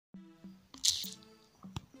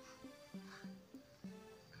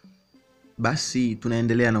Basi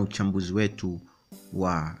tunaendelea na uchambuzi wetu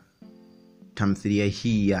wa tamthilia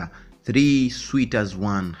hii ya 3 suitors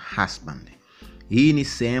 1 husband. Hii ni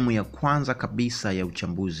sehemu ya kwanza kabisa ya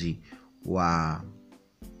uchambuzi wa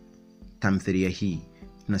tamthilia hii.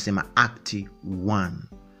 Tunasema act 1.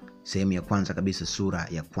 Sehemu ya kwanza kabisa, sura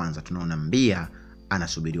ya kwanza. Tunaona Mbia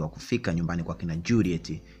anasubiriwa kufika nyumbani kwa kina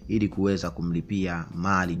Juliet ili kuweza kumlipia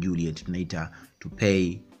mali Juliet. Tunaita to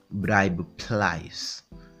pay bribe price.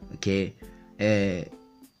 Okay.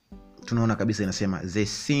 Tunaona kabisa inasema the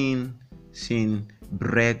scene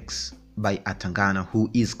breaks by Atangana, who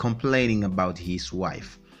is complaining about his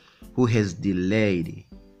wife who has delayed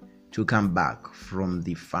to come back from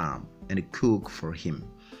the farm and cook for him.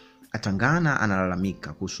 Atangana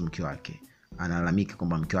analalamika kuhusu mke wake. Analalamika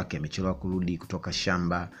kwamba mke wake amechelewa kurudi kutoka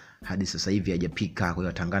shamba hadi sasa hivi hajapika. Kwa hiyo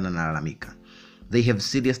Atangana analalamika. They have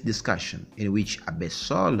serious discussion in which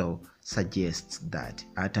Abesolo suggests that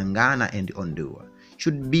Atangana and Ondua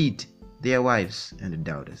should beat their wives and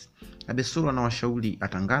daughters. Abesolo anawashauri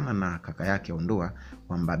Atangana na kaka yake Ondua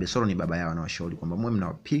kwamba Abesolo ni baba yao, anawashauri kwamba mwe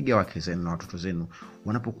mnawapiga wake zenu na watoto zenu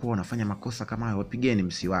wanapokuwa wanafanya makosa kama hayo, wapigeni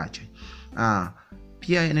msiwache.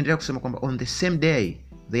 Pia inaendelea kusema kwamba on the same day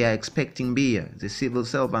they are expecting Mbia, the civil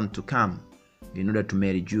servant, to come in order to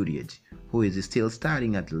marry Juliet, who is still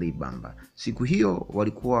studying at Libamba. Siku hiyo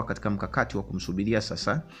walikuwa katika mkakati wa kumsubiria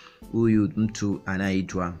sasa huyu mtu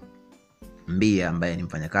anaitwa Mbia ambaye ni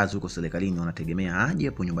mfanyakazi huko serikalini. Wanategemea aje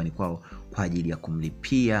hapo nyumbani kwao kwa ajili ya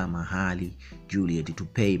kumlipia mahali Juliet, to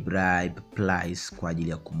pay bribe price, kwa ajili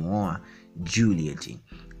ya kumuoa Juliet.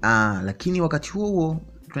 Lakini wakati huo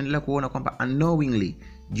tunaendelea kuona kwamba unknowingly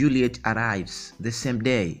Juliet arrives the same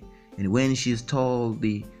day, and when she is told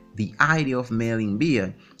the idea of marrying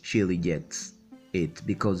Mbia, she rejects it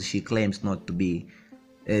because she claims not to be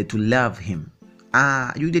to love him.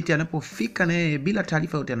 Juliet anapofika naye bila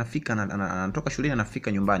taarifa yote, anafika anatoka shuleni,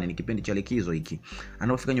 anafika nyumbani, ni kipindi cha likizo hiki.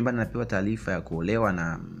 Anapofika nyumbani anapewa taarifa ya kuolewa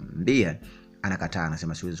na Mbia. Anakataa,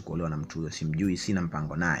 anasema siwezi kuolewa na mtu huyo, simjui, sina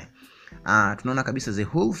mpango naye. Tunaona kabisa the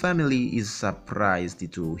whole family is surprised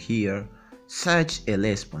to hear such a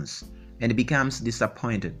response and becomes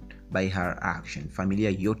disappointed by her action. Familia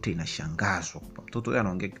yote inashangazwa kwamba mtoto huyo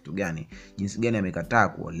anaongea kitu gani, jinsi gani amekataa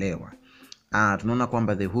kuolewa. Tunaona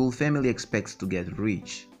kwamba the whole family expects to get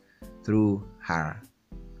rich through her.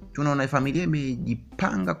 Tunaona familia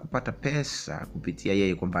imejipanga kupata pesa kupitia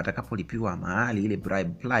yeye, kwamba atakapolipiwa mahali ile bribe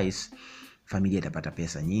price, familia itapata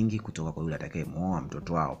pesa nyingi kutoka kwa yule atakayemuoa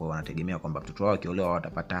mtoto wao. Kwa hiyo wanategemea kwamba mtoto wao akiolewa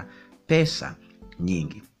watapata pesa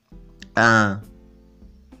nyingi.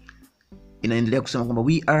 Inaendelea kusema kwamba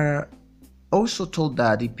we are also told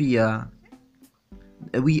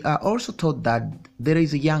that there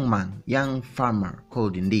is a young farmer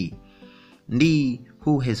called Ndi,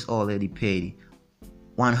 who has already paid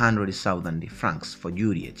 100,000 francs for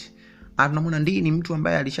Juliet. Tunamwona Ndi ni mtu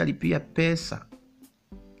ambaye alishalipia pesa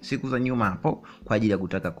siku za nyuma hapo kwa ajili ya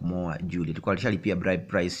kutaka kumwoa Juliet. Kwa alishalipia bribe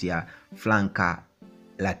price ya franka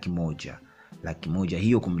 100,000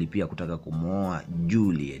 hiyo kumlipia kutaka kumwoa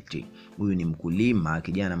Juliet. Huyu ni mkulima,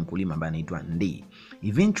 kijana mkulima ambaye anaitwa Ndi.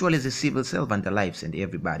 Eventually the civil servant arrives and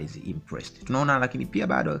everybody is impressed. Tunaona lakini pia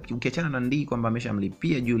bado ukiachana na Ndi kwamba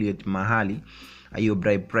ameshamlipia Juliet mahali hiyo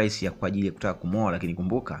bribe price ya kwa ajili ya kutaka kumwoa, lakini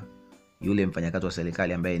kumbuka yule mfanyakazi wa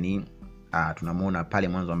serikali ambaye ni tunamuona pale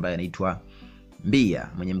mwanzo ambaye anaitwa Mbia,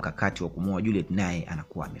 mwenye mkakati wa kumwoa Juliet, naye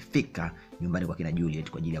anakuwa amefika nyumbani kwa kina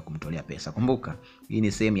Juliet kwa ajili ya kumtolea pesa. Kumbuka hii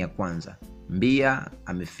ni sehemu ya kwanza. Mbia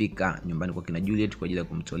amefika nyumbani kwa kina Juliet kwa ajili ya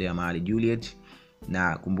kumtolea mahali Juliet,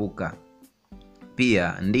 na kumbuka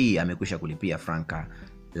pia Ndi amekwisha kulipia franka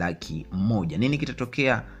 100,000. Nini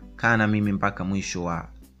kitatokea? Kana mimi mpaka mwisho wa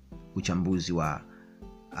uchambuzi wa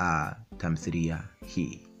tamthilia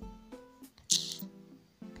hii.